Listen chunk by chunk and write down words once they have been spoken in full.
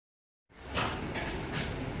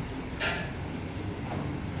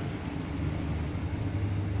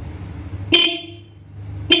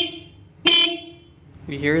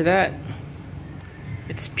You hear that?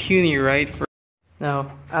 It's puny, right?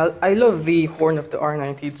 Now, I love the horn of the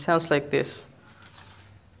R90. It sounds like this.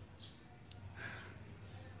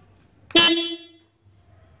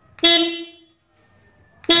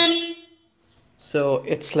 So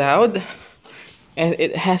it's loud and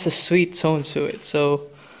it has a sweet tone to it. So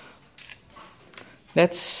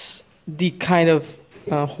that's the kind of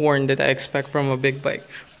horn that I expect from a big bike,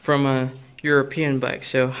 from a European bike.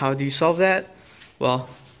 So how do you solve that? Well,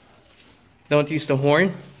 don't use the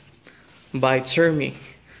horn, buy Tsurmi,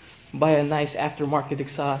 buy a nice aftermarket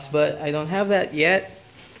exhaust, but I don't have that yet,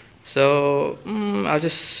 so I'll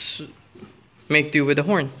just make do with the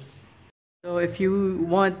horn. So if you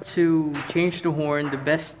want to change the horn, the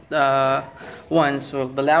best ones, or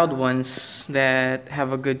the loud ones that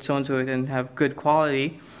have a good tone to it and have good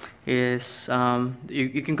quality, is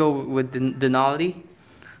you can go with the Denali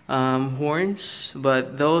horns,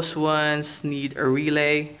 but those ones need a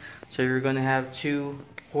relay, so you're gonna have two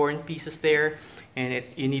horn pieces there, and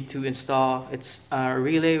you need to install its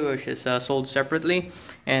relay, which is sold separately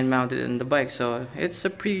and mounted in the bike. So it's a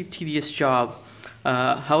pretty tedious job.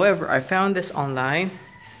 However, I found this online,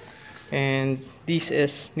 and these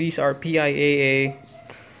are PIAA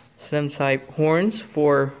slim type horns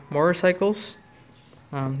for motorcycles.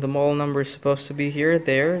 The model number is supposed to be here,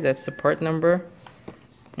 that's the part number.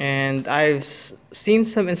 And I've seen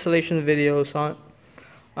some installation videos on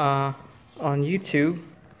YouTube,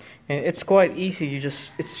 and it's quite easy.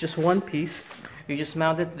 It's just one piece. You just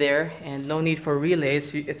mount it there, and no need for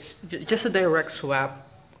relays. It's just a direct swap.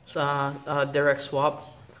 Direct swap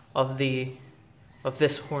of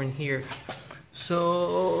this horn here.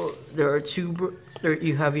 So there are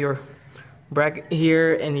you have your bracket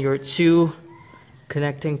here and your two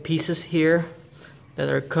connecting pieces here that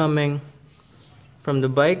are coming from the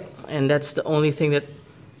bike, and that's the only thing that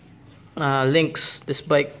links this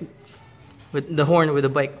bike with the horn with the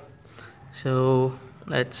bike. So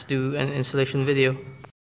let's do an installation video.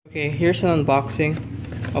 Okay, here's an unboxing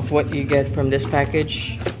of what you get from this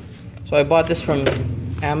package. So I bought this from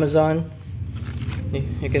Amazon.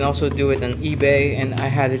 You can also do it on eBay, and I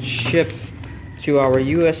had it shipped to our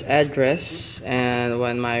US address. And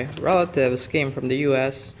when my relatives came from the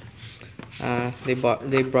US, they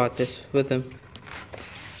brought this with them.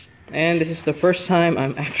 And this is the first time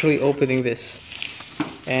I'm actually opening this,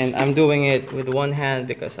 and I'm doing it with one hand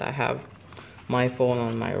because I have my phone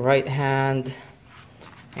on my right hand.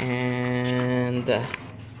 And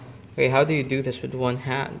okay, how do you do this with one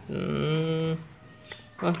hand?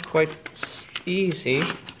 Well, quite easy.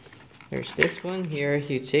 There's this one here.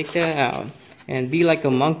 You take that out and be like a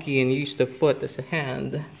monkey and use the foot as a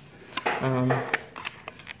hand.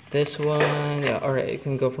 This one, yeah, alright, it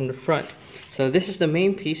can go from the front. So this is the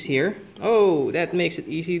main piece here. Oh, that makes it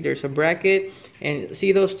easy. There's a bracket, and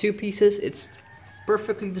see those two pieces? It's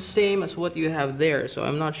perfectly the same as what you have there. So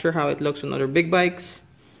I'm not sure how it looks on other big bikes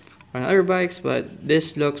or on other bikes, but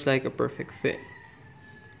this looks like a perfect fit.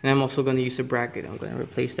 And I'm also going to use the bracket. I'm going to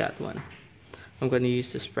replace that one. I'm going to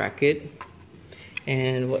use this bracket.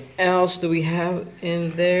 And what else do we have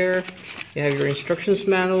in there? You have your instructions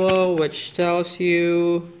manual, which tells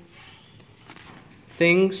you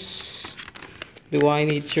things. Do I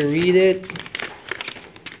need to read it?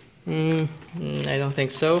 I don't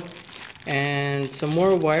think so. And some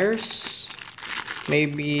more wires.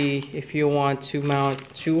 Maybe if you want to mount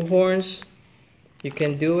two horns, you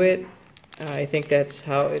can do it. I think that's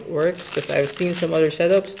how it works, because I've seen some other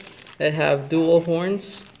setups that have dual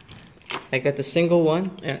horns. I got the single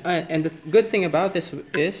one, and the good thing about this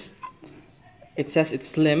is it says it's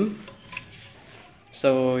slim.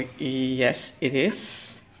 So yes, it is.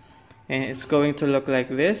 And it's going to look like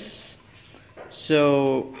this.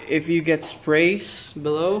 So if you get sprays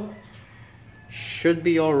below, should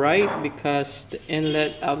be alright, because the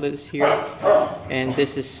inlet outlet is here, and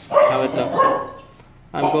this is how it looks.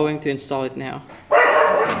 I'm going to install it now.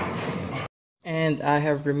 And I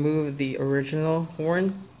have removed the original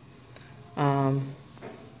horn.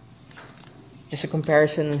 Just a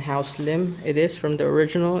comparison on how slim it is from the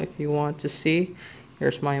original, if you want to see.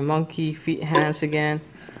 Here's my monkey feet hands again.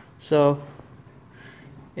 So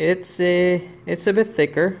it's a bit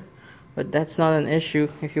thicker, but that's not an issue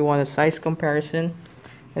if you want a size comparison.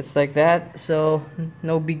 It's like that, so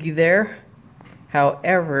no biggie there.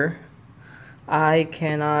 However, I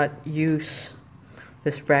cannot use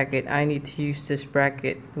this bracket. I need to use this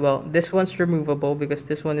bracket. Well, this one's removable because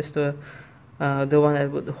this one is the one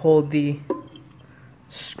that would hold the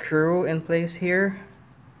screw in place here,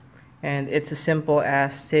 and it's as simple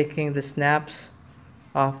as taking the snaps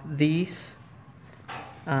off these.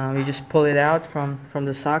 You just pull it out from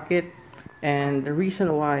the socket, And the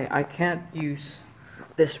reason why I can't use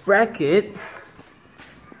this bracket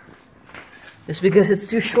is because it's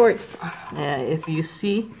too short. If you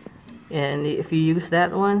see, and if you use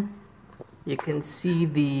that one, you can see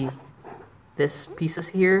this pieces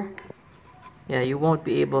here. Yeah, you won't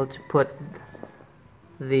be able to put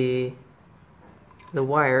the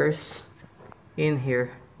wires in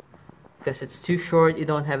here because it's too short. You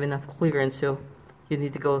don't have enough clearance, so you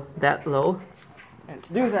need to go that low. And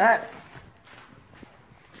to do that,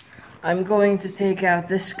 I'm going to take out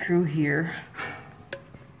this screw here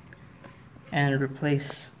and I'm going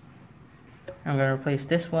to replace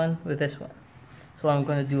this one with this one. So I'm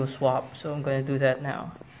going to do a swap. So I'm going to do that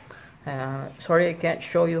now. Sorry I can't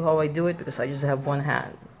show you how I do it because I just have one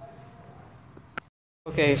hand.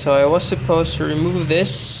 Okay, so I was supposed to remove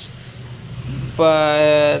this,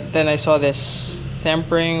 but then I saw this.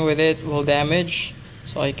 Tampering with it will damage,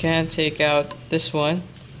 so I can't take out this one.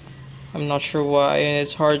 I'm not sure why, and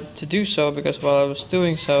it's hard to do so because while I was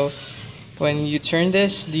doing so, when you turn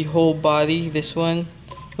this, the whole body, this one,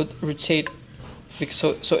 would rotate.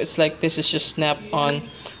 So it's like this is just snapped on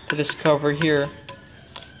to this cover here.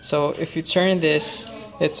 So if you turn this,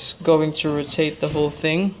 it's going to rotate the whole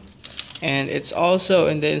thing. And it's also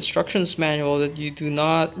in the instructions manual that you do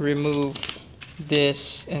not remove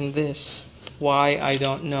this and this. Why, I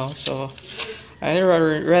don't know. So I'd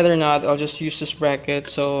rather not. I'll just use this bracket.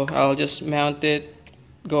 So I'll just mount it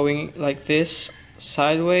going like this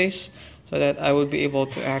sideways so that I would be able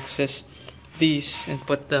to access these and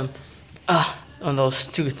put them on those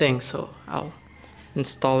two things. So I'll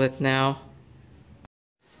install it now.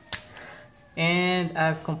 And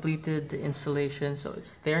I've completed the installation, so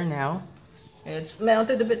it's there now. It's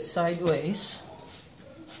mounted a bit sideways,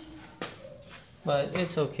 but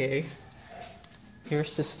it's okay.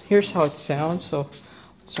 Here's how it sounds. So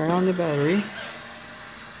let's turn on the battery,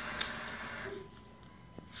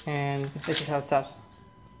 and this is how it sounds.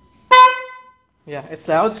 Yeah, it's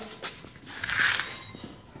loud.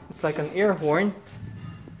 It's like an air horn,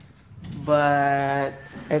 but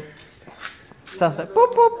it sounds like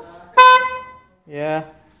boop boop. Yeah,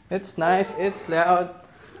 it's nice, it's loud.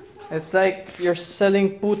 It's like you're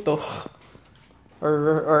selling puto.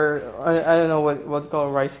 Or I don't know what's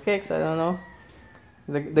called, rice cakes, I don't know.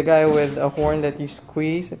 The guy with a horn that you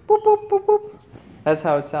squeeze, boop, boop, boop, boop. That's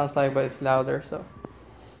how it sounds like, but it's louder. So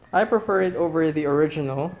I prefer it over the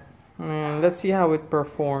original. And let's see how it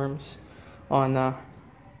performs on a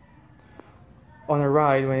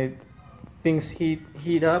ride when things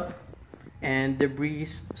heat up and debris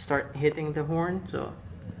start hitting the horn. So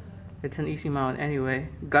it's an easy mount anyway.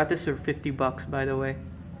 Got this for $50 by the way,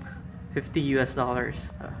 $50 US.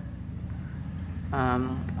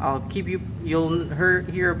 I'll keep you'll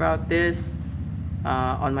hear about this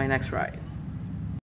on my next ride.